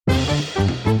Welcome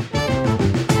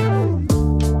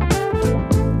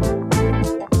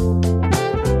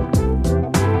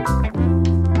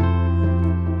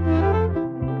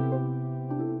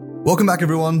back,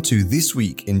 everyone, to This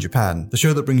Week in Japan, the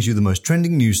show that brings you the most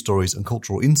trending news stories and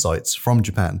cultural insights from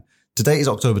Japan. Today is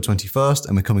October 21st,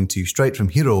 and we're coming to you straight from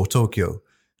Hiro, Tokyo.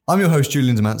 I'm your host,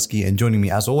 Julian Demansky, and joining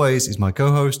me, as always, is my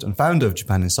co-host and founder of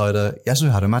Japan Insider,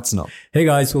 Yasuharu Matsuno. Hey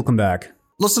guys, welcome back.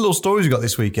 Lots of little stories we got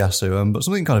this week, Yasu, but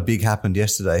something kind of big happened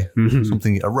yesterday. Mm-hmm.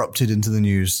 Something erupted into the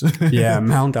news. Yeah,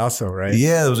 Mount Aso, right?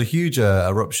 Yeah, there was a huge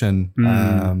eruption.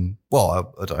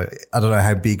 Well, I don't know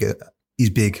how big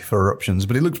is big for eruptions,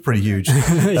 but it looks pretty huge.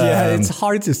 Yeah, it's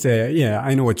hard to say. Yeah,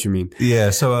 I know what you mean. Yeah,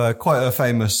 so quite a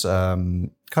famous kind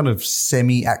of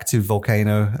semi-active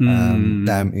volcano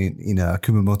down in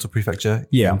Kumamoto Prefecture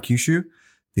in Kyushu,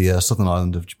 the southern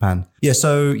island of Japan. Yeah,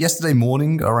 so yesterday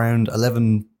morning around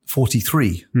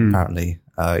 11:43, apparently,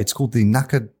 it's called the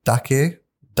Nakadake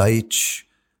Daiichi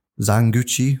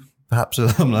Zanguchi. Perhaps,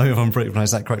 I don't know if I'm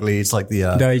pronouncing that correctly. It's like the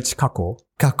Daiichi Kako.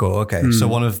 Kako, okay. So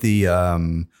one of the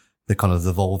kind of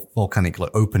the volcanic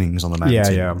like openings on the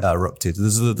mountain erupted.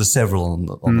 There's several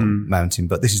on the mountain,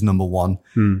 but this is number one.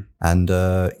 And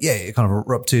it kind of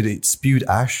erupted. It spewed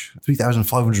ash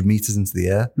 3,500 meters into the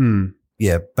air.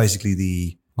 Yeah,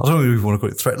 basically I don't know if you want to call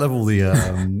it threat level, the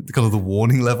kind of the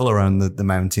warning level around the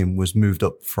mountain was moved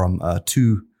up from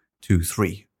 2 to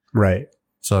 3. Right.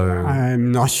 So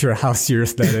I'm not sure how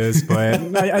serious that is,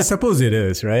 but I suppose it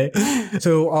is, right?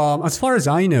 So as far as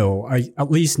I know,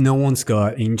 at least no one's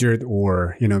got injured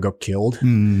or, got killed.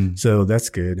 So that's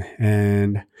good.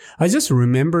 And I just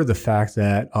remember the fact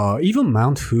that even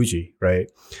Mount Fuji, right?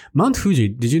 Mount Fuji,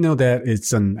 did you know that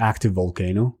it's an active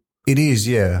volcano? It is,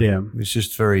 yeah. Yeah. It's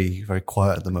just very, very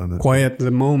quiet at the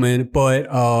moment.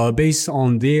 But based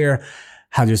on their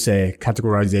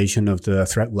categorization of the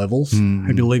threat levels,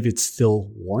 I believe it's still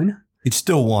 1. It's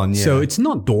still 1, yeah. So it's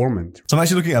not dormant. So I'm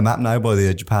actually looking at a map now by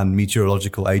the Japan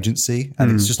Meteorological Agency,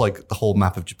 and it's just like the whole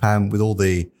map of Japan with all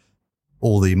the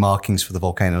markings for the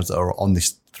volcanoes that are on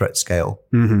this threat scale.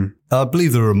 I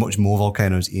believe there are much more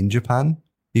volcanoes in Japan,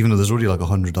 even though there's already like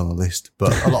 100 on the list,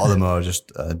 but a lot of them are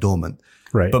just dormant.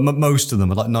 Right. But most of them,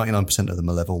 like 99% of them,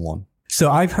 are level 1. So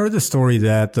I've heard the story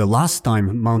that the last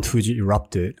time Mount Fuji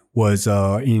erupted was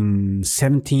in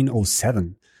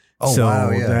 1707. Oh, so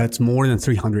wow, yeah. That's more than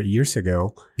 300 years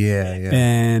ago. Yeah, yeah.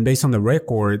 And based on the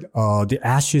record, the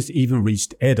ashes even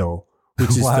reached Edo,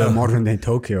 which is the modern day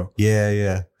Tokyo. Yeah,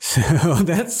 yeah. So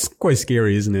that's quite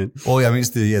scary, isn't it? Oh, yeah. I mean, it's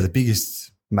the biggest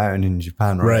mountain in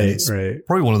Japan, right? Right, it's right.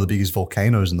 Probably one of the biggest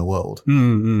volcanoes in the world.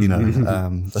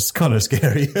 That's kind of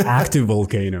scary. Active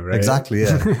volcano, right? Exactly,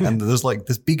 yeah. And there's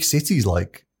big cities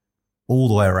like all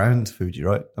the way around Fuji,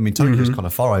 right? I mean, Tokyo's kind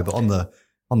of far away, but on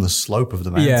the slope of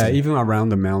the mountain. Yeah, even around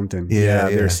the mountain. Yeah,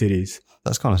 there are cities.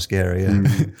 That's kind of scary, yeah.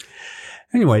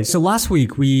 Anyway, so last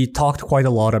week we talked quite a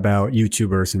lot about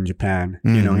YouTubers in Japan,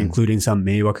 including some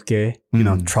meiwaku-kei,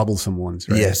 troublesome ones,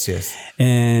 right? Yes, yes.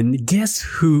 And guess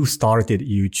who started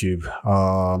YouTube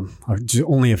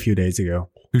only a few days ago?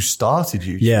 Who started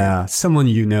YouTube? Yeah, someone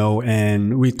you know,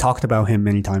 and we talked about him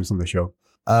many times on the show.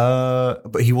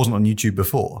 But he wasn't on YouTube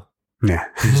before. Yeah.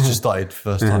 He just started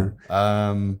first time.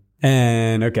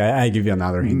 And okay, I give you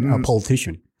another hint. A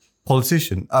politician.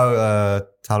 Politician? Oh,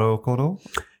 Taro Kono?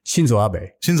 Shinzo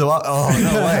Abe. Shinzo Abe? Oh,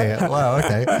 no way. Wow,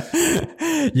 okay.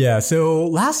 Yeah, so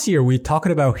last year we talked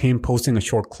about him posting a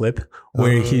short clip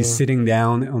where he's sitting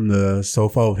down on the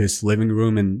sofa of his living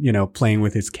room and, playing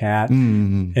with his cat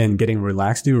and getting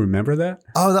relaxed. Do you remember that?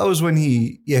 Oh, that was when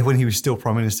he was still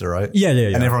prime minister, right? Yeah.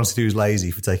 And everyone said he was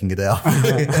lazy for taking a day off.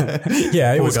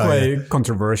 Yeah, it was quite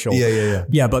controversial. Yeah.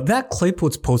 Yeah, but that clip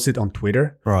was posted on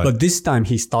Twitter. Right. But this time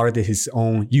he started his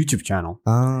own YouTube channel.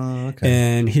 Oh, okay.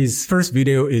 And his first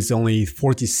video is only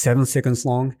 47 seconds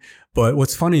long. But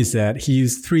what's funny is that he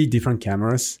used 3 different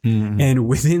cameras, and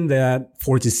within that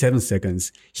 47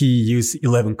 seconds, he used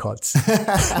 11 cuts.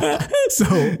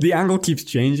 So the angle keeps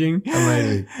changing.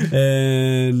 Amazing.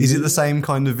 And is it the same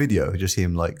kind of video? Just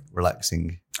him like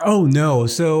relaxing? Oh, no.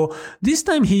 So this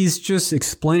time he's just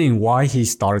explaining why he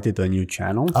started a new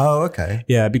channel. Oh, okay.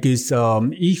 Yeah, because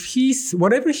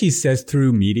whatever he says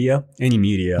through any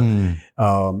media,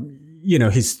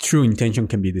 his true intention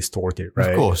can be distorted,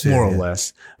 right? Of course, more or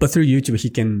less. But through YouTube,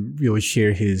 he can really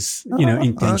share his,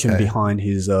 intention behind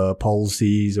his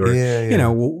policies or,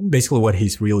 basically what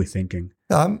he's really thinking.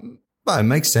 Well, it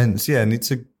makes sense, yeah, and it's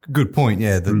a good point,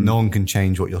 yeah, that no one can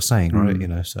change what you're saying,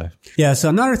 right? So yeah. So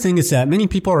another thing is that many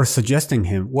people are suggesting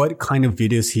him what kind of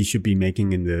videos he should be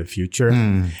making in the future,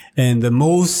 and the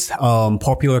most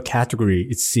popular category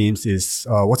it seems is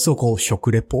what's so-called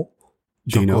shokurepo.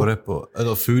 Do you know? Report,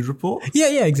 a food report?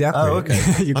 Yeah, exactly. Oh, okay.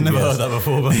 I've never heard that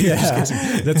before, but yeah,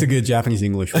 that's a good Japanese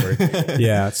English word.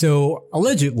 Yeah. So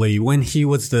allegedly, when he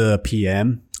was the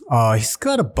PM, he's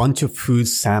got a bunch of food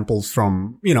samples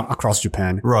from, across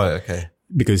Japan. Right. Okay.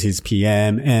 Because he's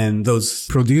PM, and those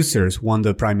producers want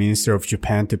the Prime Minister of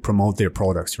Japan to promote their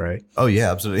products, right? Oh,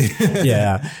 yeah, absolutely.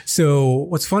 Yeah. So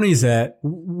what's funny is that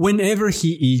whenever he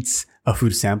eats a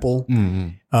food sample,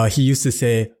 he used to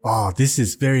say, "Oh, this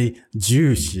is very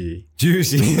juicy."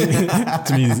 Juicy.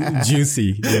 It means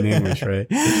juicy in English, right?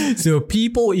 So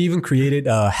people even created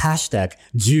a hashtag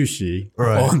juicy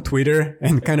on Twitter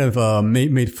and kind of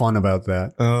made fun about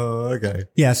that. Oh, okay.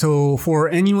 Yeah. So for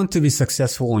anyone to be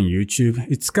successful on YouTube,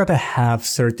 it's got to have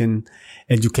certain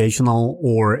educational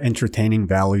or entertaining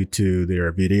value to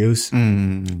their videos.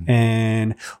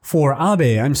 And for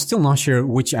Abe, I'm still not sure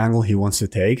which angle he wants to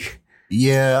take.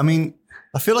 Yeah, I mean,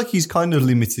 I feel like he's kind of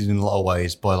limited in a lot of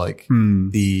ways by like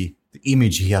the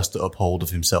image he has to uphold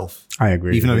of himself. I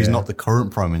agree. Even though he's not the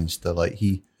current prime minister, like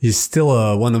he's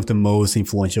still one of the most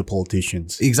influential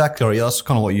politicians. Exactly. Right. That's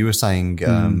kind of what you were saying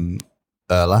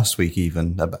last week,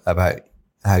 even about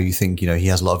how you think he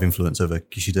has a lot of influence over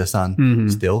Kishida-san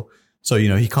still. So,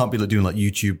 he can't be like doing like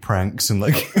YouTube pranks and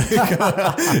like,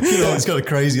 it's kind of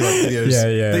crazy like videos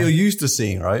that you're used to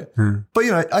seeing, right?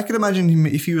 But, I can imagine him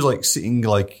if he was like sitting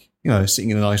like,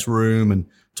 sitting in a nice room and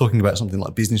talking about something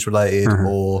like business related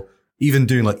or even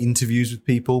doing like interviews with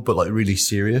people, but like really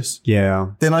serious.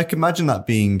 Yeah. Then I can imagine that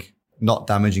being not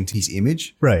damaging to his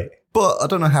image. Right. But I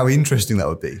don't know how interesting that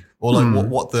would be or like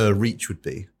what the reach would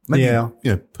be.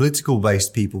 Maybe, political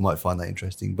based people might find that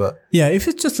interesting, but yeah, if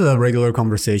it's just a regular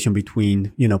conversation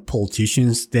between,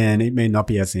 politicians, then it may not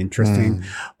be as interesting,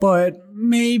 but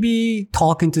maybe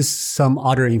talking to some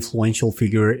other influential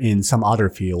figure in some other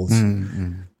fields,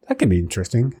 that can be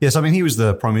interesting. Yes. I mean, he was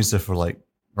the prime minister for like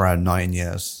around 9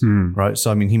 years, right?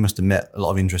 So, I mean, he must have met a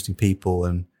lot of interesting people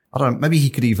and I don't know, maybe he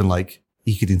could even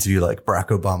he could interview like Barack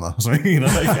Obama or something,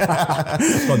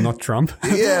 but not Trump.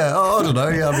 Yeah. Oh, I don't know.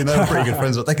 Yeah. I mean, they're pretty good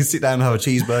friends, but they could sit down and have a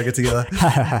cheeseburger together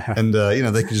and,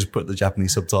 they could just put the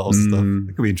Japanese subtitles and stuff.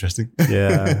 It could be interesting.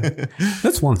 Yeah.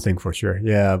 That's one thing for sure.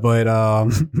 Yeah. But,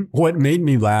 what made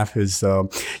me laugh is,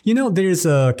 there's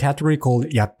a category called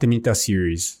Yattemita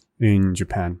series in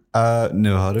Japan.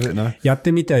 No, heard of it, no.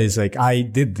 Yattemita is like, I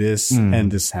did this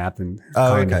and this happened.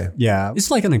 Oh, okay. Yeah.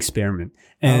 It's like an experiment.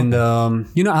 And,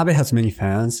 Abe has many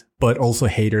fans, but also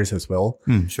haters as well.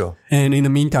 Sure. And in the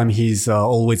meantime, he's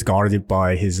always guarded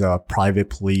by his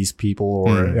private police people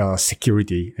or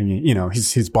security. I mean,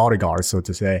 his bodyguards, so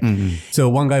to say. So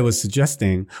one guy was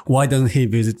suggesting, why doesn't he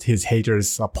visit his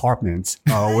haters' apartments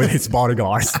with his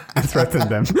bodyguards and threaten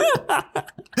them?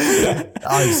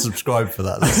 I subscribe for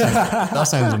that. That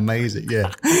sounds amazing.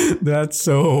 Yeah. That's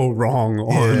so wrong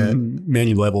on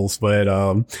many levels, but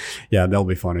that'll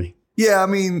be funny. Yeah, I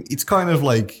mean, it's kind of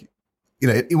like,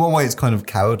 in one way it's kind of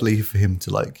cowardly for him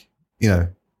to like,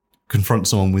 confront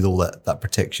someone with all that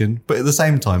protection. But at the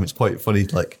same time, it's quite funny,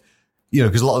 like,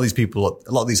 because a lot of these people,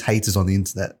 a lot of these haters on the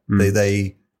internet,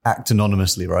 they act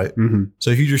anonymously, right? So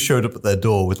if you just showed up at their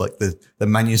door with like the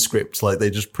manuscript, like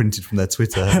they just printed from their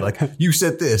Twitter, like, you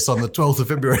said this on the 12th of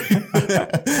February.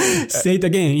 Say it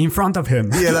again in front of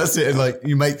him. Yeah, that's it. And like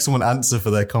you make someone answer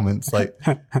for their comments. Like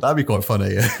that'd be quite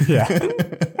funny. Yeah.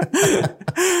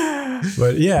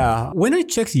 But yeah, when I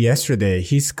checked yesterday,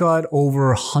 he's got over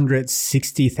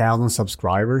 160,000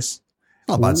 subscribers.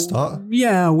 Not a bad start.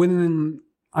 Yeah, in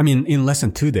less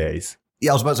than 2 days.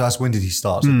 Yeah, I was about to ask, when did he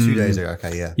start? So 2 days ago.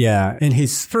 Okay, yeah. Yeah, and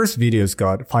his first videos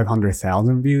got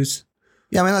 500,000 views.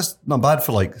 Yeah, I mean, that's not bad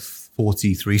for like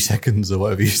 43 seconds or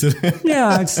whatever you said. Yeah,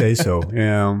 I'd say so.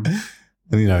 Yeah.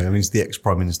 And he's the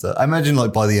ex-prime minister. I imagine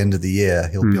like by the end of the year,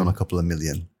 he'll be on a couple of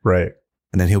million. Right.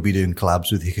 And then he'll be doing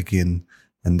collabs with Hikakin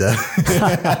and all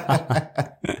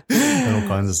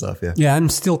kinds of stuff, yeah. Yeah, I'm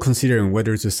still considering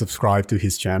whether to subscribe to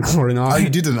his channel or not. Oh, you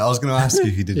didn't? I was going to ask you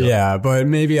if you did. Yeah, but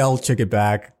maybe I'll check it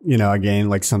back, again,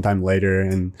 like sometime later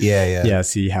and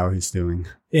see how he's doing.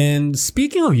 And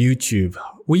speaking of YouTube,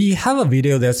 we have a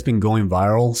video that's been going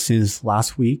viral since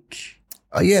last week.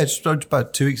 Just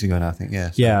about 2 weeks ago now, I think,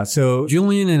 yeah. Yeah, so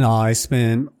Julian and I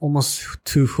spent almost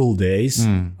 2 full days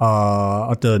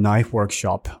at the knife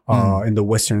workshop in the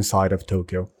western side of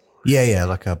Tokyo. Yeah,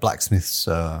 like a blacksmith's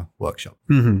workshop.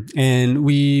 And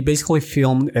we basically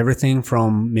filmed everything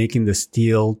from making the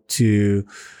steel to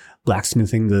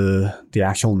blacksmithing the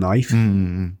actual knife.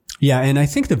 Yeah, and I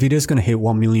think the video is going to hit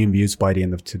 1 million views by the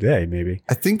end of today, maybe.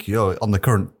 I think, on the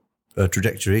current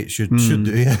trajectory, it should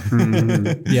do, yeah.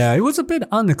 Yeah, it was a bit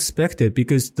unexpected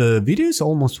because the video is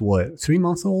almost 3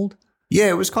 months old? Yeah,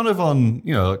 it was kind of on,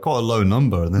 quite a low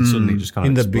number, and then suddenly just kind of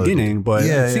in the exploded. beginning. But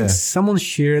I think someone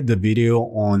shared the video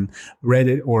on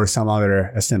Reddit or some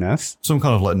other SNS. Some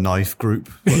kind of like knife group,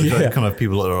 kind of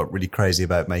people that are really crazy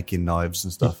about making knives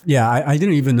and stuff. Yeah, I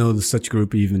didn't even know such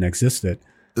group even existed.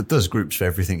 There's groups for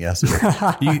everything, yes.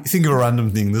 You think of a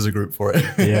random thing, there's a group for it.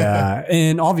 Yeah,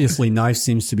 and obviously knife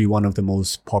seems to be one of the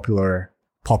most popular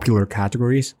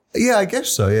categories. Yeah, I guess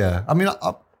so, yeah. I mean,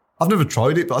 I've never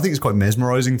tried it, but I think it's quite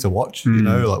mesmerizing to watch,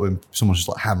 like when someone's just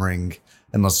like hammering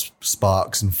and there's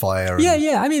sparks and fire. And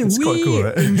yeah. I mean, it's quite cool,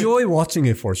 right? enjoy watching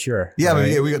it for sure. Yeah, right? I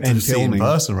mean, we got to see it in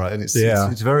person, right? And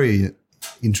it's very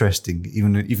interesting,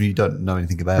 even if you don't know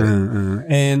anything about it.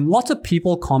 And lots of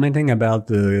people commenting about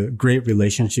the great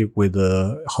relationship with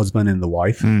the husband and the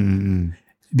wife.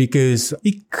 Because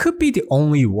it could be the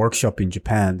only workshop in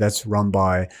Japan that's run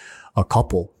by a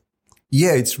couple.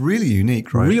 Yeah, it's really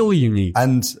unique, right? Really unique.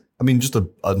 And I mean, just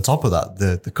on top of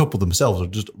that, the couple themselves are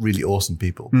just really awesome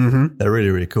people. They're really,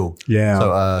 really cool. Yeah.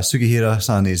 So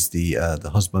Sugihira-san is the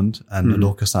husband, and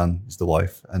Nodoka-san is the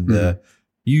wife. And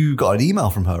you got an email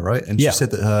from her, right? And she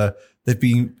said that they've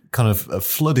been kind of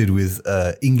flooded with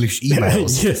English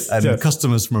emails and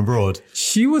customers from abroad.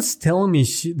 She was telling me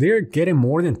they're getting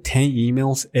more than 10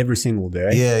 emails every single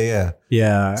day.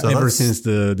 Yeah. So ever since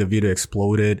the video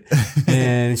exploded.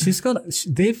 And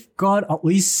they've got at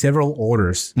least several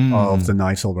orders of the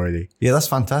knives already. Yeah, that's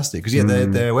fantastic. Because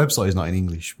their website is not in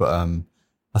English, but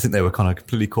I think they were kind of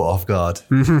completely caught off guard.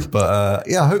 But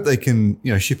I hope they can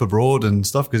ship abroad and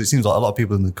stuff, because it seems like a lot of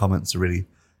people in the comments are really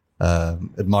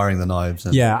admiring the knives.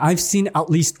 Yeah, I've seen at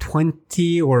least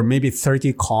 20 or maybe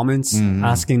 30 comments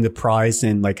asking the price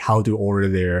and like how to order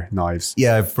their knives.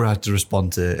 Yeah, I've had to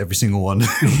respond to every single one.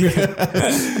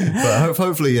 But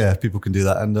hopefully, people can do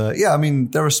that. And I mean,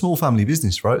 they're a small family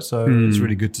business, right? So it's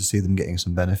really good to see them getting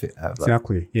some benefit out of that.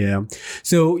 Exactly, yeah.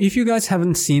 So if you guys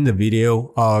haven't seen the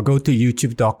video, go to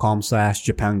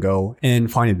youtube.com/JapanGo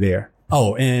and find it there.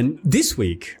 Oh, and this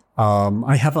week,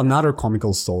 I have another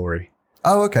comical story.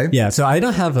 Oh, okay. Yeah, so I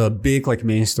don't have a big like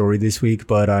main story this week,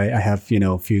 but I have,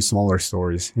 a few smaller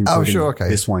stories. Oh, sure, okay.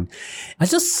 This one. I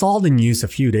just saw the news a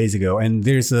few days ago, and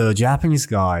there's a Japanese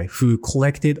guy who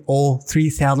collected all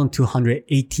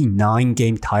 3,289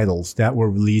 game titles that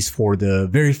were released for the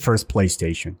very first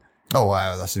PlayStation. Oh,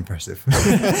 wow, that's impressive.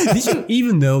 Did you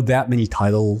even know that many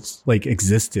titles like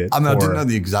existed? I mean, I didn't know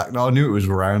the exact, I knew it was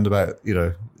around about,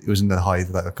 it was in the height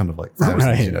of that kind of like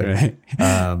thousands, right.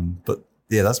 But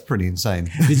yeah, that's pretty insane.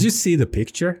 Did you see the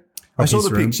picture? I saw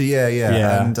the picture,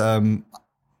 yeah. And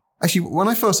actually, when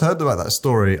I first heard about that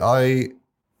story, I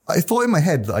thought in my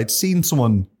head that I'd seen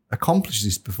someone accomplish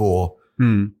this before,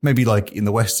 maybe like in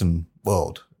the Western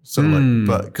world. So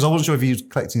but because I wasn't sure if he was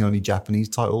collecting only Japanese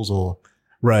titles or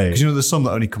right. Because there's some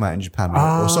that only come out in Japan.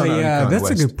 Or some that only come out that's in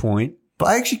the West. A good point. But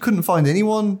I actually couldn't find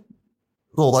anyone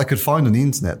that I could find on the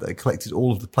internet that had collected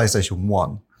all of the PlayStation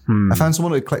 1. I found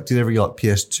someone that collected every like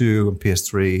PS2 and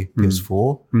PS3,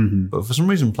 PS4, but for some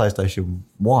reason PlayStation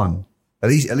 1, at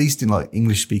least in like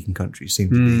English speaking countries,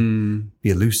 seemed to be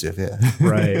elusive. Yeah,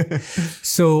 right.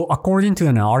 So according to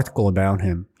an article about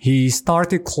him, he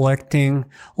started collecting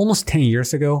almost 10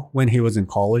 years ago when he was in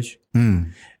college,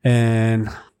 and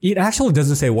it actually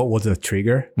doesn't say what was the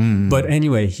trigger, but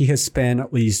anyway, he has spent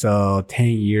at least 10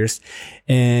 years,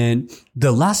 and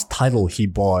the last title he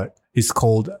bought is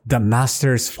called The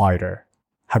Master's Fighter.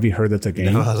 Have you heard of the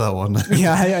game? Never heard that one.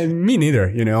 Yeah, me neither,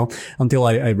 until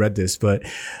I read this. But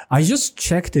I just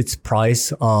checked its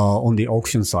price on the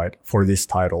auction site for this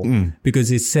title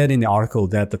because it said in the article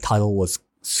that the title was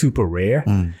super rare.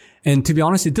 And to be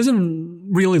honest, it doesn't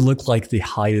really look like the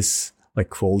highest like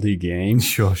quality game.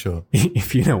 Sure.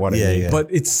 If you know what I mean. Yeah.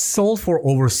 But it's sold for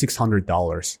over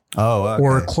 $600. Oh, okay.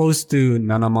 Or close to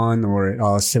Nanaman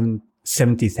or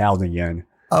 70,000 yen.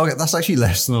 Oh, okay, that's actually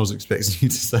less than I was expecting you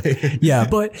to say. Yeah,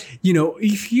 but,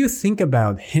 if you think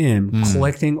about him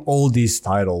collecting all these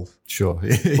titles. Sure.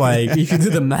 Like, if you do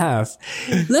the math,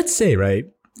 let's say, right,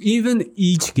 even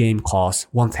each game costs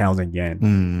 1,000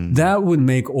 yen. That would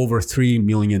make over 3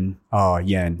 million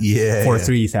yen for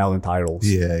 3,000 titles.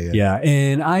 Yeah.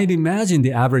 And I'd imagine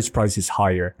the average price is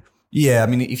higher. Yeah, I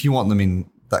mean, if you want them in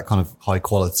that kind of high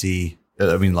quality,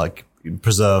 like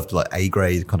preserved, like A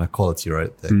grade kind of quality,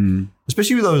 right?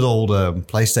 Especially with those old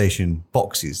PlayStation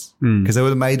boxes, because they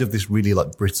were made of this really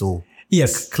like brittle,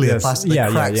 clear plastic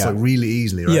that cracks like really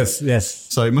easily, right? Yes.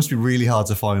 So it must be really hard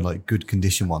to find like good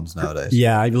condition ones nowadays.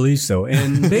 Yeah, I believe so.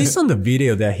 And based on the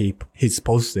video that he's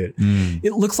posted,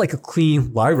 it looks like a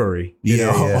clean library,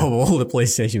 of all the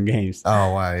PlayStation games.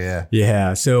 Oh wow, yeah.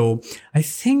 Yeah. So I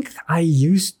think I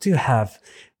used to have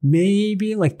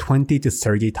maybe like 20 to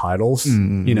 30 titles,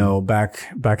 you know, back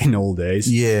in old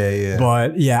days. Yeah.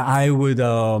 But yeah, I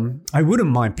wouldn't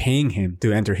mind paying him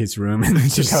to enter his room and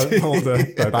check out all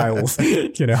the titles,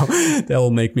 you know, that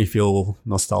will make me feel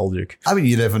nostalgic. I mean,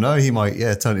 you never know. He might,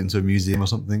 turn it into a museum or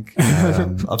something.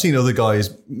 I've seen other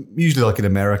guys, usually like in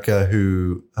America,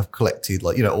 who have collected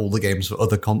like, you know, all the games for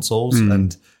other consoles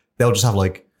and they'll just have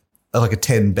like a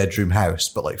 10-bedroom house,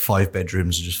 but like 5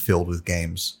 bedrooms are just filled with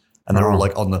games. And they're all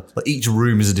like like each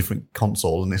room is a different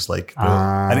console, and it's like,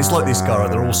 and it's like this guy,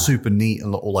 right? They're all super neat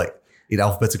and all like in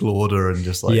alphabetical order and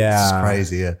just like, it's just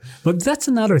crazy. Yeah. But that's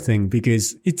another thing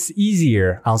because it's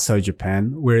easier outside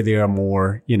Japan where there are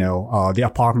more, you know, the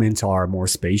apartments are more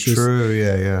spacious. True.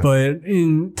 Yeah. But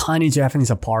in tiny Japanese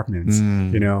apartments,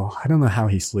 you know, I don't know how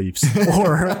he sleeps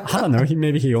or I don't know.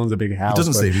 Maybe he owns a big house. He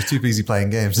doesn't sleep. He's too busy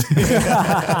playing games.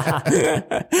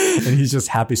 And he's just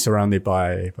happy surrounded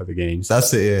by the games.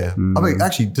 That's it. Yeah. I mean,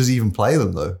 actually, does he even play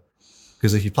them though?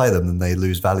 Because if you play them, then they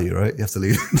lose value, right? You have to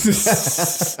leave.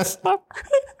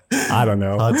 I don't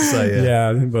know. Hard to say,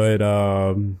 yeah. But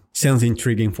sounds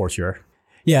intriguing for sure.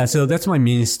 Yeah, so that's my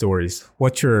main stories.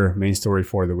 What's your main story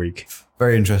for the week?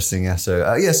 Very interesting, yeah.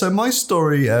 So my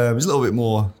story is a little bit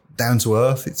more down to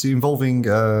earth. It's involving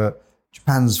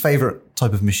Japan's favorite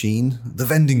type of machine, the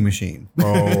vending machine.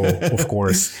 Oh, of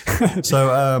course. So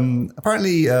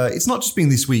apparently it's not just been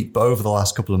this week, but over the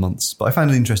last couple of months. But I found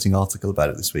an interesting article about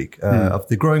it this week of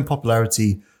the growing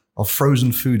popularity of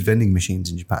frozen food vending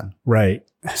machines in Japan. Right.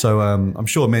 So I'm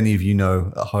sure many of you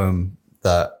know at home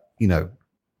that, you know,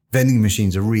 vending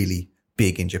machines are really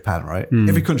big in Japan, right?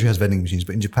 Every country has vending machines,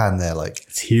 but in Japan, they're like...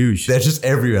 It's huge. They're just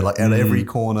everywhere, like at every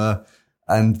corner.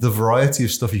 And the variety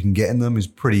of stuff you can get in them is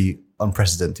pretty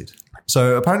unprecedented.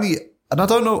 So apparently, and I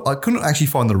don't know, I couldn't actually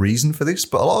find the reason for this,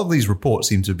 but a lot of these reports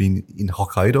seem to have been in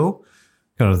Hokkaido,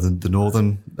 kind of the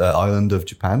northern island of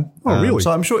Japan. Oh, really?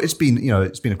 So I'm sure it's been, you know,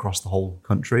 it's been across the whole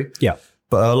country. Yeah.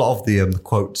 But a lot of the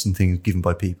quotes and things given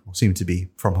by people seem to be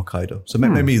from Hokkaido. So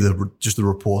maybe just the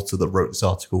reporter that wrote this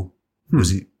article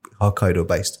was Hokkaido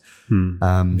based.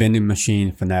 Vending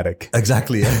machine fanatic.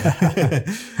 Exactly. Yeah.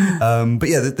 But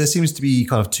yeah, there seems to be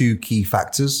kind of two key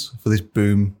factors for this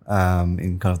boom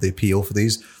in kind of the appeal for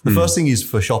these. The first thing is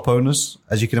for shop owners.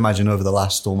 As you can imagine, over the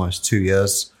last almost 2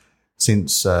 years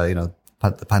since, you know,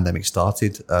 the pandemic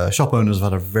started, shop owners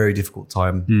have had a very difficult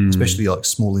time, especially like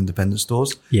small independent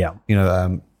stores. Yeah. You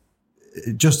know,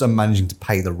 just managing to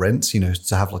pay the rent, you know,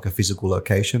 to have like a physical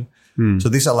location. So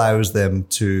this allows them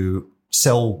to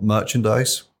sell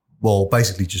merchandise while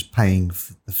basically just paying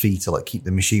the fee to like keep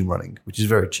the machine running, which is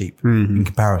very cheap in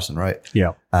comparison, right?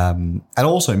 Yeah. And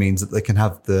also means that they can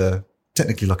have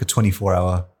technically like a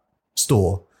 24-hour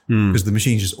store because the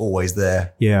machine's just always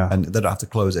there. Yeah. And they don't have to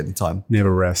close at any time.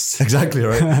 Never rests. Exactly,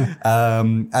 right?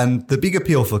 And the big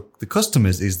appeal for the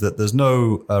customers is that there's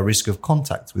no risk of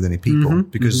contact with any people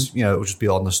because, you know, it'll just be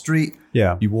on the street.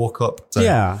 Yeah. You walk up.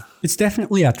 Yeah. It's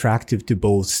definitely attractive to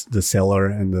both the seller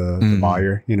and the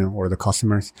buyer, you know, or the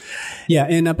customers. Yeah.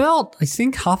 And about, I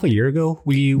think half a year ago,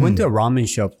 we went to a ramen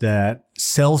shop that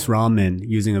sells ramen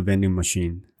using a vending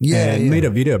machine. Yeah. And made a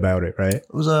video about it, right?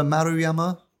 It was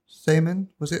Maruyama Seimen,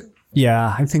 was it?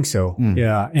 Yeah, I think so.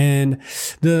 Yeah. And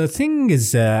the thing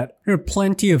is that there are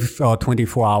plenty of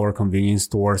 24-hour convenience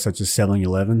stores such as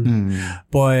 7-Eleven,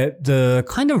 but the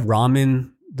kind of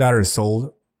ramen that are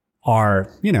sold are,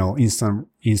 you know, instant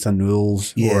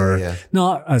noodles or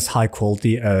not as high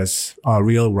quality as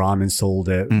real ramen sold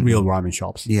at real ramen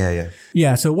shops.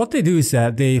 Yeah. So what they do is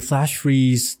that they flash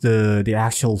freeze the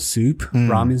actual soup,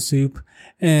 ramen soup,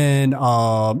 and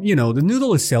you know, the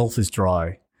noodle itself is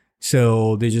dry.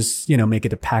 So they just, you know, make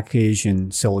it a package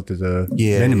and sell it to the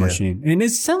vending machine. And it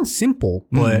sounds simple,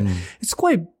 but it's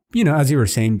quite, you know, as you were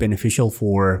saying, beneficial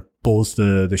for both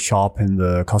the shop and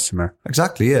the customer.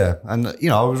 Exactly, yeah. And, you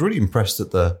know, I was really impressed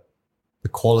at the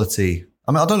quality.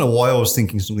 I mean, I don't know why I was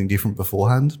thinking something different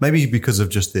beforehand. Maybe because of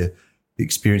just the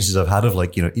experiences I've had of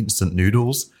like, you know, instant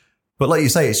noodles. But like you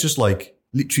say, it's just like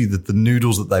literally the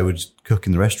noodles that they would cook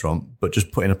in the restaurant, but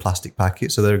just put in a plastic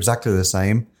packet. So they're exactly the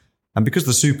same. And because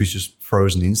the soup is just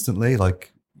frozen instantly,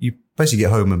 like you basically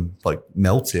get home and like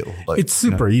melt it. Or like, it's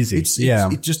super easy.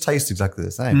 It just tastes exactly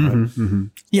the same, right?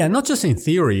 Yeah, not just in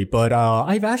theory, but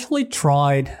I've actually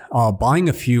tried buying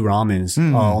a few ramens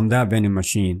on that vending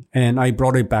machine, and I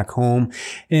brought it back home,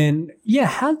 and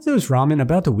had those ramen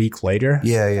about a week later.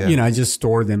 Yeah. You know, I just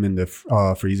stored them in the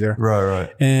freezer. Right.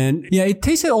 And it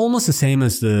tasted almost the same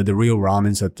as the real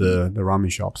ramens at the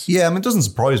ramen shops. Yeah, I mean, it doesn't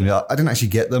surprise me. I didn't actually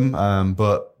get them,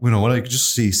 but you know, when I could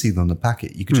just see them on the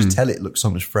packet, you could just tell it looks so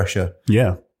much fresher.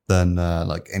 Yeah. than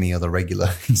like any other regular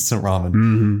instant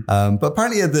ramen. But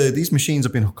apparently these machines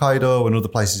up in Hokkaido and other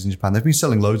places in Japan, they've been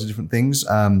selling loads of different things.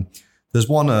 There's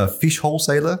one fish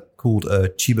wholesaler called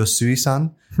Chiba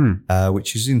Sui-san,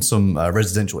 which is in some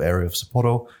residential area of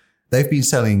Sapporo. They've been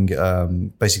selling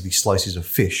basically slices of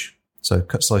fish. So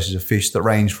cut slices of fish that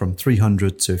range from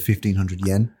 300 to 1,500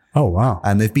 yen. Oh, wow.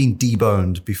 And they've been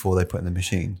deboned before they put in the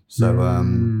machine. So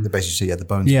they basically say, the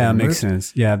bones. Yeah, makes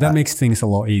sense. Yeah, that makes things a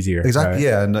lot easier. Exactly. Right?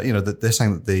 Yeah. And, they're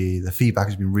saying that the feedback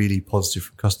has been really positive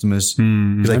from customers.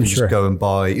 Because they can just go and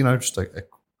buy, just like a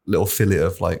little fillet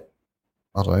of like,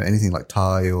 I don't know, anything like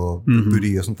Thai or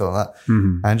booty or something like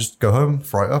that. And just go home,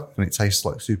 fry it up, and it tastes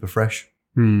like super fresh.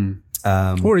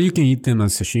 Or you can eat them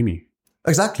as sashimi.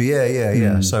 Exactly.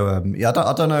 Yeah. So, I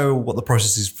don't know what the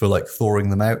process is for like thawing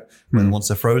them out once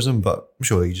they're frozen, but I'm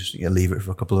sure you just leave it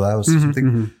for a couple of hours or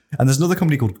something. And there's another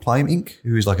company called Climb Inc.,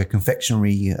 who is like a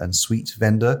confectionery and sweet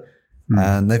vendor.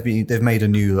 And they've made a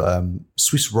new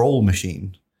Swiss roll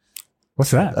machine.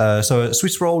 What's that? So a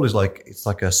Swiss roll is it's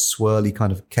like a swirly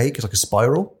kind of cake. It's like a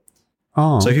spiral.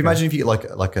 Oh, so if you imagine if you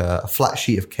get like a flat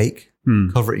sheet of cake,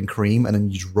 cover it in cream, and then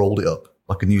you just rolled it up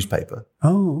like a newspaper.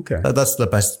 Oh, okay. That's the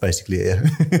best, basically. Yeah.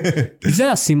 Is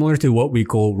that similar to what we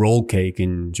call roll cake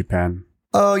in Japan?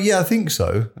 Oh, yeah, I think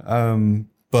so.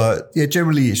 But yeah,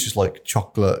 generally it's just like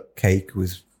chocolate cake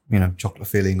with chocolate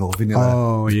filling or vanilla.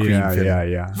 Oh,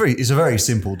 yeah. It's a very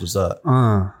simple dessert.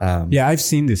 Yeah, I've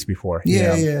seen this before.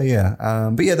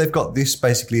 Yeah. But yeah, they've got this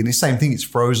basically, and the same thing. It's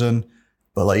frozen,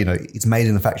 but it's made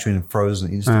in the factory and frozen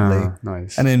instantly.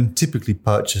 Nice. And then typically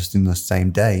purchased in the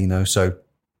same day. So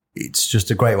it's just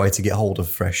a great way to get hold of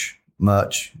fresh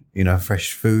merch,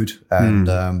 fresh food,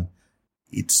 and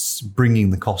it's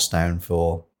bringing the cost down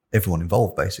for everyone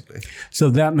involved, basically. So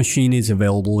that machine is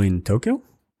available in Tokyo?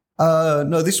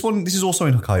 No, this is also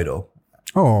in Hokkaido.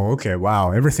 Oh, okay.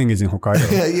 Wow. Everything is in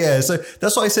Hokkaido. Yeah. So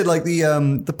that's why I said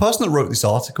the person that wrote this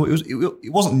article,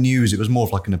 it wasn't news. It was more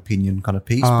of like an opinion kind of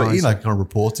piece, but kind of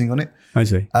reporting on it. I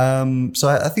see. So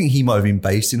I think he might have been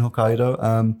based in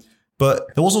Hokkaido.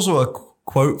 But there was also a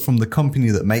quote from the company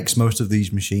that makes most of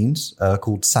these machines,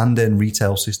 called Sanden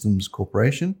Retail Systems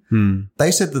Corporation.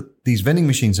 They said that these vending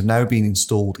machines have now been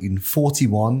installed in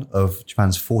 41 of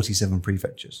Japan's 47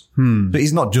 prefectures. But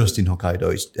it's not just in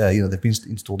Hokkaido. It's, they've been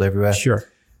installed everywhere. Sure.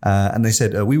 And they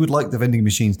said, we would like the vending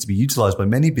machines to be utilized by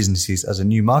many businesses as a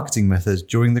new marketing method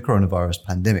during the coronavirus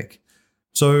pandemic.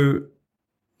 So,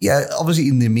 yeah, obviously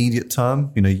in the immediate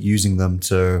term, using them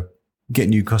to get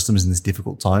new customers in this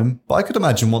difficult time. But I could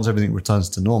imagine once everything returns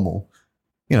to normal,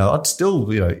 I'd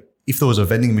still, if there was a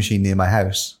vending machine near my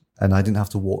house and I didn't have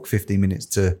to walk 15 minutes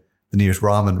to the nearest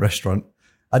ramen restaurant,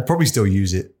 I'd probably still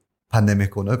use it,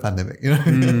 pandemic or no pandemic,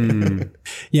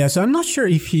 Yeah, so I'm not sure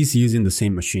if he's using the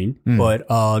same machine, but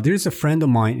there's a friend of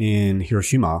mine in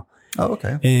Hiroshima. Oh,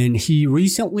 okay. And he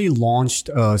recently launched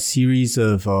a series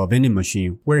of vending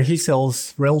machine where he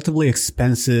sells relatively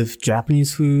expensive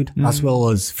Japanese food as well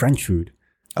as French food.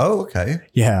 Oh, okay.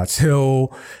 Yeah.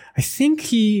 So I think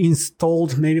he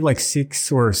installed maybe like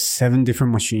 6 or 7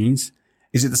 different machines.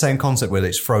 Is it the same concept where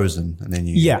it's frozen and then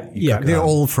you they're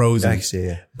all frozen. I see,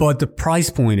 yeah. But the price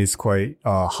point is quite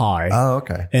high. Oh,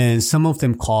 okay. And some of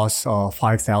them cost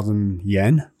 5,000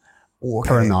 yen. Okay.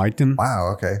 Per an item.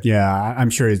 Wow. Okay. Yeah,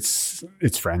 I'm sure it's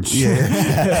French.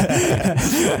 Yeah.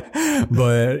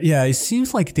 But yeah, it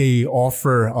seems like they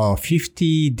offer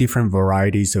 50 different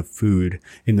varieties of food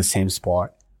in the same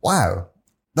spot. Wow.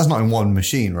 That's not in one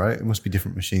machine, right? It must be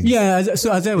different machines. Yeah.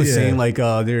 So as I was saying,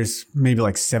 there's maybe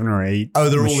like 7 or 8. Oh,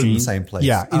 they're machines. all in the same place.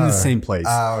 Yeah, in the same place.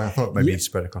 Oh, I thought maybe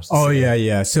spread across the city.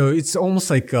 Yeah. So it's almost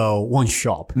like one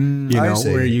shop,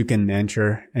 where you can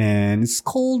enter, and it's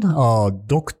called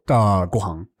Dr.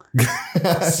 Gohan.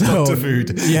 So, Doctor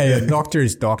food. Yeah. Doctor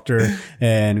is doctor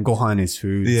and Gohan is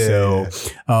food. Yeah.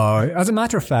 So, as a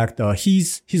matter of fact,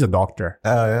 he's a doctor.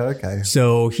 Oh, yeah, okay.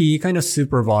 So he kind of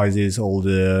supervises all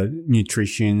the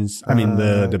nutritions.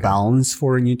 The balance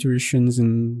for nutritions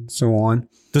and so on.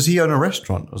 Does he own a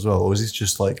restaurant as well? Or is this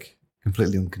just like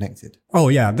completely unconnected? Oh,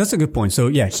 yeah. That's a good point. So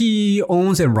yeah, he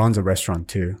owns and runs a restaurant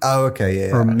too. Oh, okay.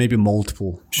 Yeah. Or maybe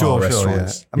multiple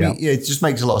restaurants. Yeah. I mean, it just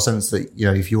makes a lot of sense that,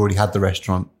 if you already had the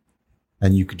restaurant,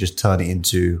 and you could just turn it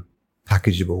into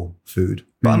packageable food.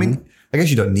 But I mean, I guess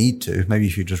you don't need to. Maybe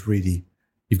if you've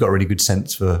got really good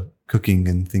sense for cooking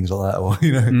and things like that, or,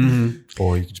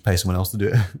 or you could just pay someone else to do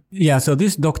it. Yeah. So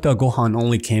this Dr. Gohan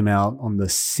only came out on the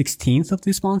 16th of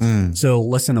this month. So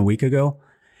less than a week ago.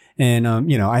 And,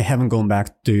 I haven't gone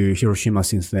back to Hiroshima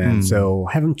since then. So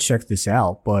I haven't checked this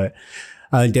out, but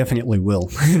I definitely will.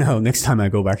 Next time I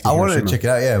go back to Hiroshima. I wanted to check it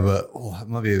out, yeah, but it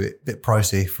might be a bit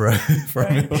pricey for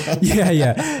anyone.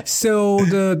 Yeah. So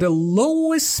the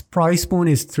lowest price point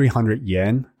is 300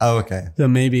 yen. Oh, okay. So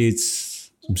maybe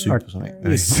it's some soup or something.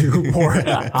 It's soup or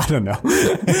I don't know.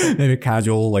 Maybe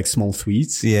casual, like small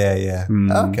sweets. Yeah.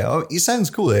 Okay. Oh, it sounds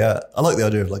cool. Yeah. I like the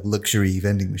idea of like luxury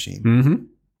vending machine. Mm-hmm.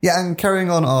 Yeah, and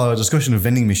carrying on our discussion of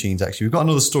vending machines, actually, we've got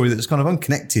another story that's kind of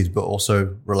unconnected, but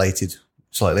also related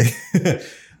slightly.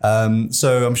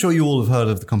 So I'm sure you all have heard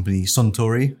of the company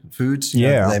Suntory Foods.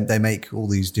 Yeah. They make all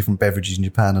these different beverages in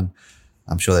Japan, and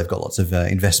I'm sure they've got lots of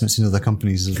investments in other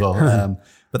companies as well.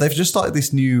 But they've just started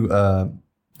this new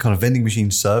kind of vending machine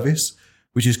service,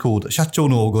 which is called Shacho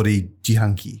no Ogori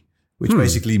Jihanki, which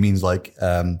basically means like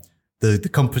the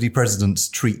company president's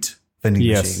treat vending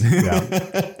machine. Yeah.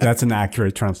 That's an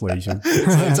accurate translation. So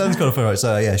it sounds kind of fun, right?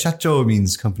 So yeah, Shacho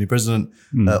means company president.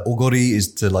 Ogori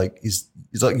is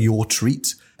like your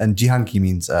treat, and Jihanki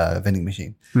means vending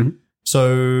machine. Mm-hmm.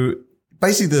 So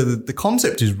basically, the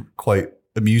concept is quite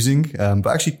amusing, but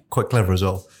actually quite clever as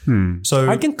well. So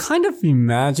I can kind of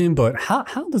imagine, but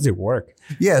how does it work?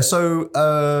 Yeah, so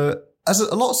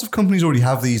lots of companies already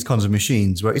have these kinds of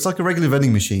machines where it's like a regular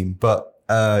vending machine, but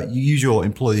you use your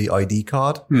employee ID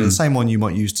card, the same one you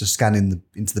might use to scan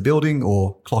into the building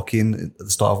or clock in at the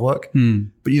start of work.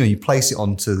 But you place it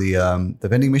onto the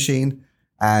vending machine,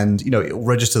 and it'll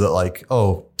register that like,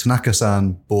 oh,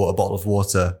 Tanaka-san bought a bottle of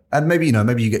water, and maybe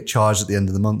you get charged at the end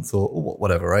of the month or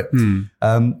whatever, right?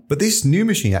 But this new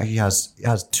machine actually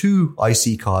has two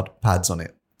IC card pads on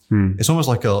it. It's almost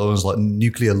like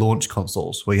nuclear launch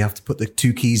consoles where you have to put the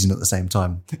two keys in at the same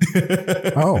time.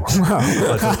 Oh, wow.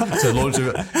 to launch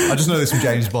it. I just know this from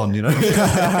James Bond,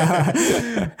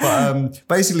 But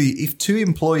basically, if two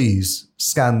employees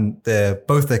scan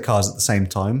both their cards at the same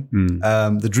time,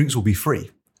 the drinks will be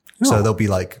free. So they'll be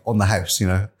like on the house,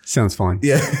 Sounds fun.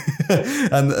 Yeah.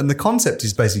 and the concept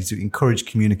is basically to encourage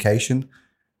communication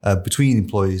between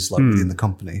employees like within the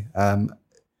company.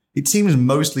 It seems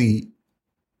mostly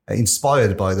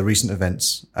inspired by the recent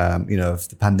events, of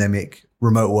the pandemic,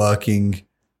 remote working,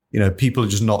 people are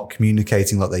just not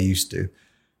communicating like they used to.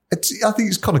 I think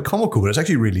it's kind of comical, but it's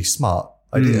actually really smart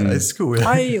idea. It's cool. Yeah.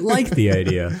 I like the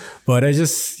idea, but I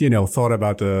just, thought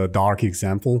about the dark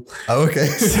example. Oh, okay.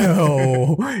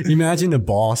 So imagine the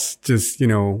boss just,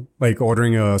 like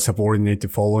ordering a subordinate to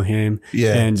follow him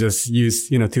and just use,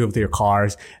 two of their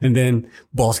cars, and then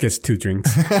boss gets two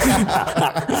drinks. He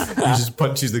just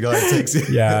punches the guy and takes it.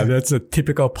 Yeah, that's a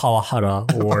typical pawahara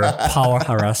or power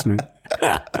harassment.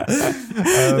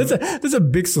 That's a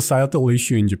big societal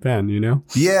issue in Japan,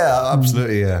 Yeah,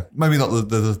 absolutely. Yeah, maybe not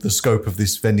the scope of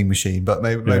this vending machine, but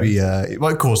maybe it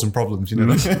might cause some problems.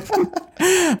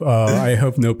 I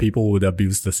hope no people would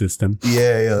abuse the system.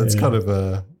 Yeah, that's kind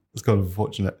of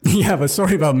unfortunate. Yeah, but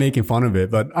sorry about making fun of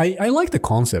it, but I like the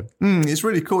concept. It's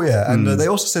really cool. Yeah, and they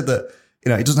also said that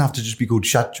it doesn't have to just be called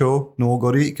Shacho no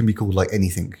Ogori. It can be called like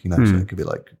anything. So it could be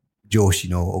like Joshi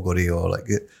no Ogori or like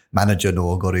manager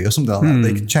no Ogori or something like that.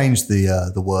 They can change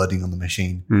the wording on the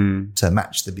machine to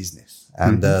match the business.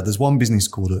 And there's one business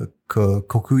called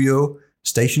Kokuyo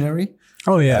Stationery.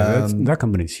 Oh yeah, that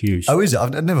company is huge. Oh, is it?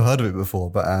 I've never heard of it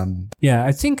before, but yeah,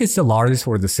 I think it's the largest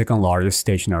or the second largest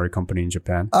stationery company in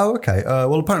Japan. Oh, okay.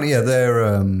 Well, apparently, they're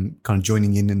kind of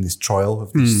joining in this trial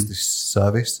of this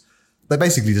service. They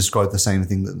basically described the same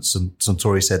thing that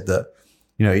Suntory said, that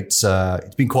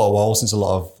it's been quite a while since a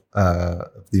lot of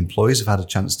the employees have had a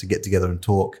chance to get together and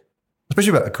talk, especially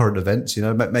about the current events.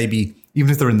 Maybe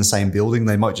even if they're in the same building,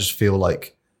 they might just feel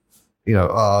like,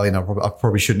 I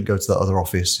probably shouldn't go to that other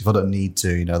office if I don't need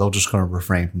to. They'll just kind of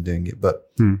refrain from doing it.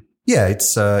 But yeah, it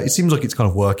seems like it's kind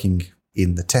of working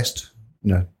in the test,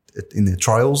 in the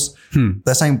trials.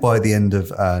 They're saying by the end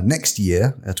of next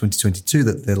year, 2022,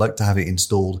 that they'd like to have it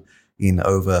installed in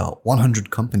over 100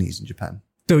 companies in Japan.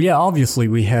 So yeah, obviously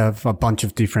we have a bunch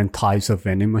of different types of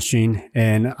vending machine,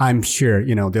 and I'm sure,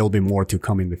 there'll be more to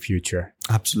come in the future.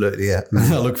 Absolutely, yeah.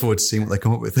 I look forward to seeing what they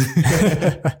come up with.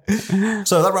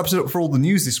 So that wraps it up for all the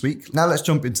news this week. Now let's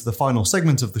jump into the final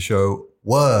segment of the show,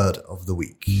 Word of the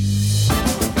Week.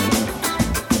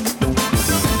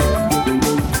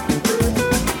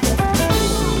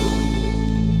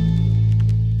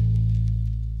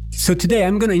 So today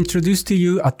I'm going to introduce to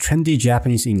you a trendy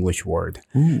Japanese English word.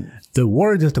 The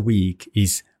word of the week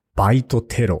is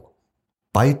baitotero.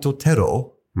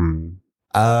 Baitotero?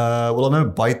 Well, I know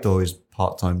baito is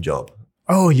part-time job.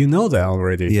 Oh, you know that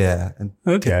already. Yeah. And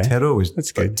okay. Tero is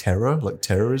That's like good. terror, like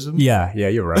terrorism. Yeah,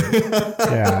 you're right.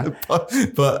 Yeah.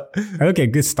 But okay,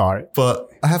 good start.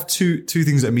 But I have two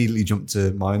things that immediately jump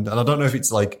to mind. And I don't know if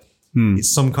it's like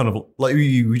it's some kind of, like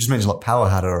we just mentioned, like power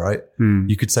hatter, right?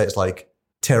 You could say it's like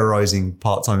terrorizing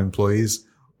part-time employees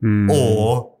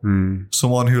or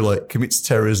someone who like commits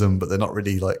terrorism, but they're not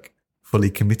really like fully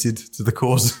committed to the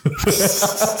cause.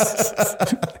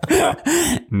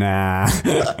 Nah.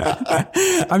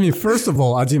 I mean, first of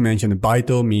all, as you mentioned,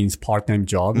 baito means part-time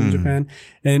job in Japan.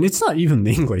 And it's not even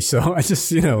English. So I just,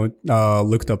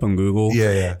 looked up on Google.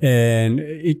 Yeah. And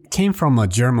it came from a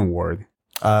German word.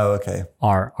 Oh, okay.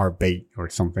 Arbeit or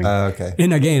something. Okay.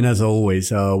 And again, as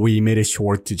always, we made it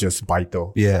short to just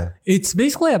baito. Yeah. It's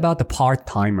basically about the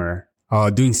part-timer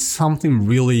doing something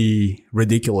really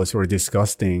ridiculous or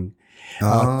disgusting.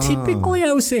 Typically,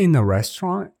 I would say in a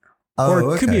restaurant.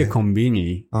 Or it could be a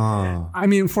konbini. I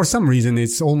mean, for some reason,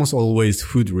 it's almost always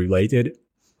food related.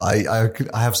 I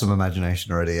have some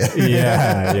imagination already.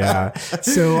 Yeah.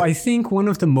 So I think one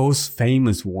of the most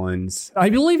famous ones,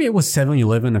 I believe it was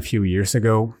 7-Eleven a few years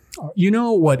ago. You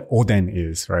know what oden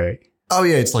is, right? Oh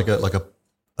yeah, it's like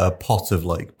a pot of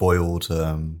like boiled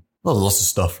lots of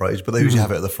stuff, right? But they usually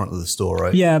have it at the front of the store,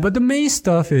 right? Yeah, but the main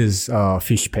stuff is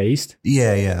fish paste.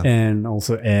 Yeah. And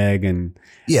also egg and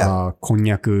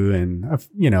konnyaku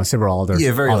and several other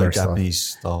very other like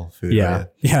Japanese style food. Yeah. Right?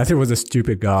 Yeah, there was a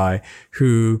stupid guy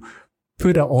who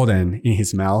put an oden in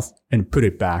his mouth and put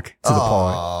it back to the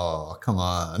pot. Oh, come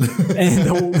on. And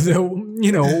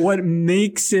what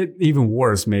makes it even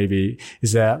worse maybe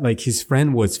is that like his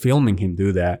friend was filming him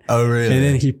do that. Oh, really? And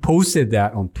then he posted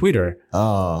that on Twitter.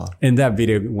 Oh. And that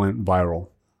video went viral.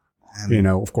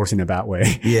 Of course in a bad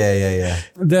way. Yeah.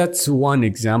 That's one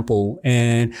example.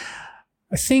 And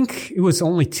I think it was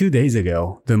only 2 days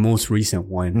ago, the most recent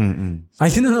one. I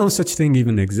didn't know such thing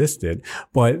even existed,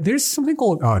 but there's something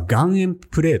called ganen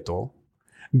pureto.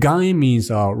 Ganen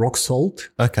means rock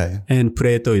salt. Okay. And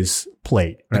pureto is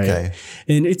plate, right? Okay.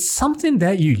 And it's something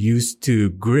that you use to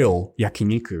grill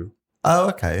yakiniku. Oh,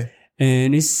 okay.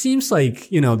 And it seems like,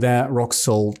 that rock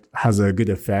salt has a good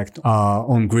effect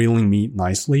on grilling meat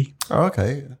nicely. Oh,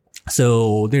 okay.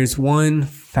 So there's one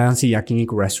fancy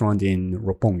yakiniku restaurant in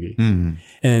Roppongi.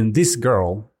 And this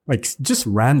girl, like, just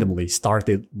randomly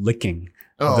started licking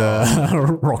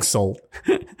the rock salt.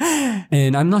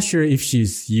 And I'm not sure if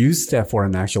she's used that for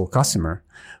an actual customer.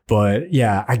 But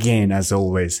yeah, again, as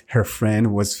always, her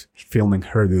friend was filming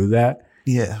her do that.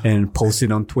 Yeah. And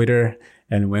posted on Twitter.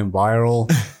 And went viral.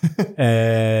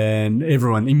 And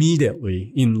everyone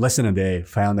immediately, in less than a day,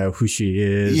 found out who she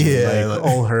is. Yeah. Like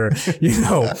all her,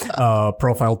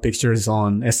 profile pictures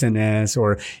on SNS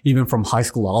or even from high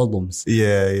school albums.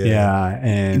 Yeah. Yeah.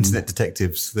 And internet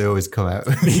detectives, they always come out.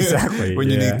 Exactly. when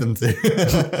you need them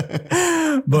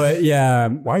to. But yeah,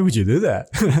 why would you do that?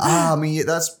 I mean,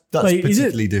 that's like,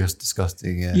 particularly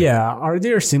disgusting. Yeah. Yeah. Are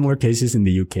there similar cases in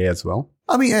the UK as well?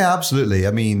 I mean, yeah, absolutely.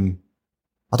 I mean,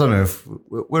 I don't know if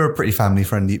we're a pretty family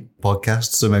friendly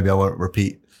podcast, so maybe I won't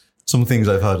repeat some things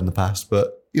I've heard in the past,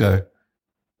 but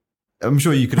I'm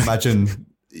sure you can imagine,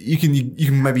 you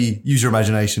can maybe use your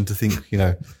imagination to think,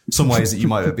 some ways that you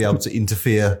might be able to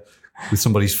interfere with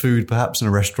somebody's food, perhaps in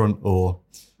a restaurant or,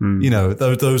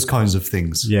 those kinds of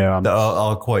things that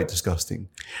are quite disgusting.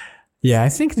 Yeah, I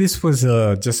think this was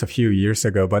just a few years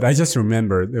ago, but I just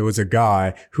remember there was a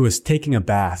guy who was taking a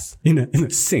bath in a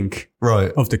sink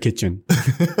of the kitchen.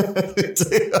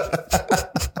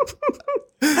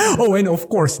 Oh, and of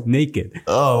course, naked.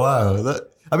 Oh, wow.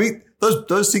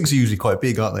 Those things are usually quite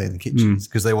big, aren't they, in the kitchens?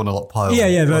 Because they want to pile.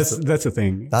 Yeah, that's the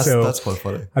thing. That's quite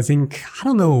funny. I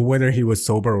don't know whether he was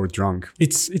sober or drunk.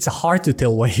 It's hard to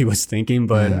tell what he was thinking,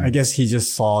 but I guess he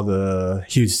just saw the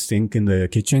huge sink in the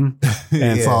kitchen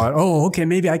and thought, oh, okay,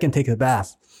 maybe I can take a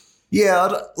bath.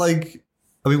 Yeah,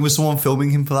 was someone filming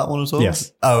him for that one as well?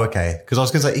 Yes. Oh, okay. Because I was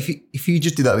going to say, if he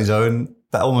just did that on his own,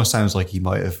 that almost sounds like he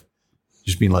might have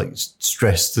just been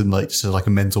stressed and just a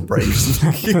mental break.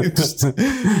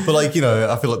 But I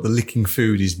feel like the licking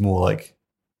food is more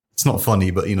it's not funny,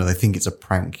 but they think it's a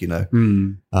prank,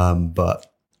 But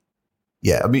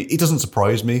yeah, I mean, it doesn't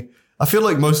surprise me. I feel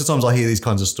like most of the times I hear these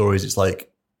kinds of stories, it's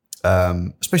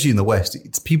especially in the West,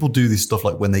 it's people do this stuff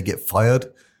when they get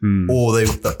fired or they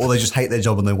just hate their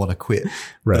job and they want to quit.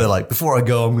 Right. But they're like, before I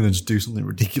go, I'm going to just do something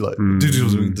ridiculous, do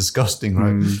something disgusting,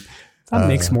 right? That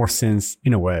makes more sense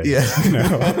in a way. Yeah.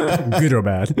 Good or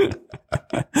bad.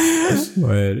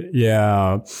 But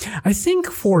yeah, I think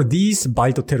for these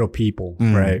baitotero people,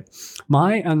 right,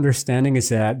 my understanding is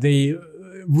that they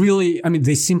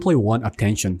they simply want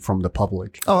attention from the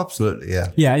public. Oh, absolutely.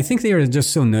 Yeah. Yeah. I think they are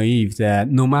just so naive that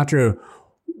no matter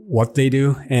what they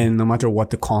do and no matter what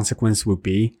the consequence will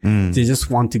be, they just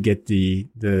want to get the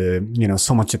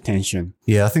so much attention.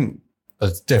 Yeah. I think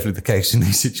That's definitely the case in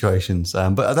these situations.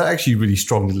 But that actually really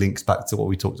strongly links back to what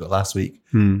we talked about last week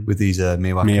with these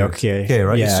Meiwaku,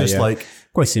 right? It's just like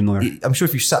quite similar. I'm sure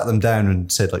if you sat them down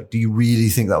and said, like, do you really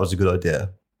think that was a good idea?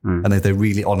 And if they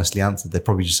really honestly answered, they'd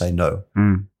probably just say no.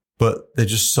 But they're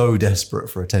just so desperate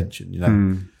for attention, you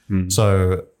know?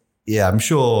 So, yeah, I'm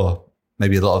sure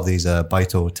maybe a lot of these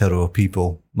Baito Tero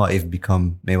people might even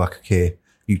become Meiwaku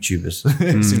YouTubers.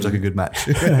 It seems like a good match.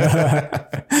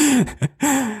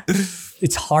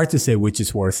 It's hard to say which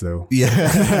is worse, though.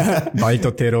 Yeah.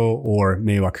 Baito Tero or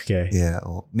Meiwaku. Yeah,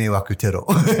 or Meiwaku Tero.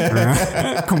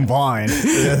 Combined.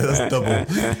 Yeah, that's double.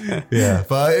 Yeah,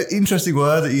 but interesting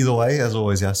word either way, as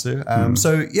always, Yasu.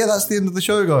 So, yeah, that's the end of the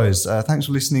show, guys. Thanks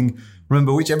for listening.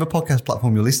 Remember, whichever podcast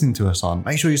platform you're listening to us on,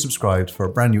 make sure you're subscribed for a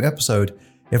brand new episode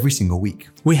every single week.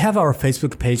 We have our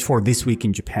Facebook page for This Week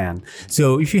in Japan.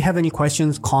 So if you have any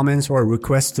questions, comments, or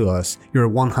requests to us, you're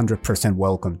 100%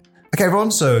 welcome. Okay,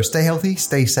 everyone, so stay healthy,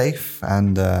 stay safe,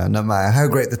 and no matter how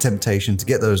great the temptation to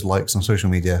get those likes on social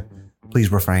media,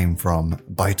 please refrain from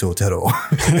Baito Tero.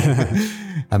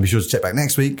 And be sure to check back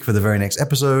next week for the very next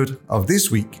episode of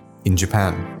This Week in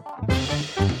Japan.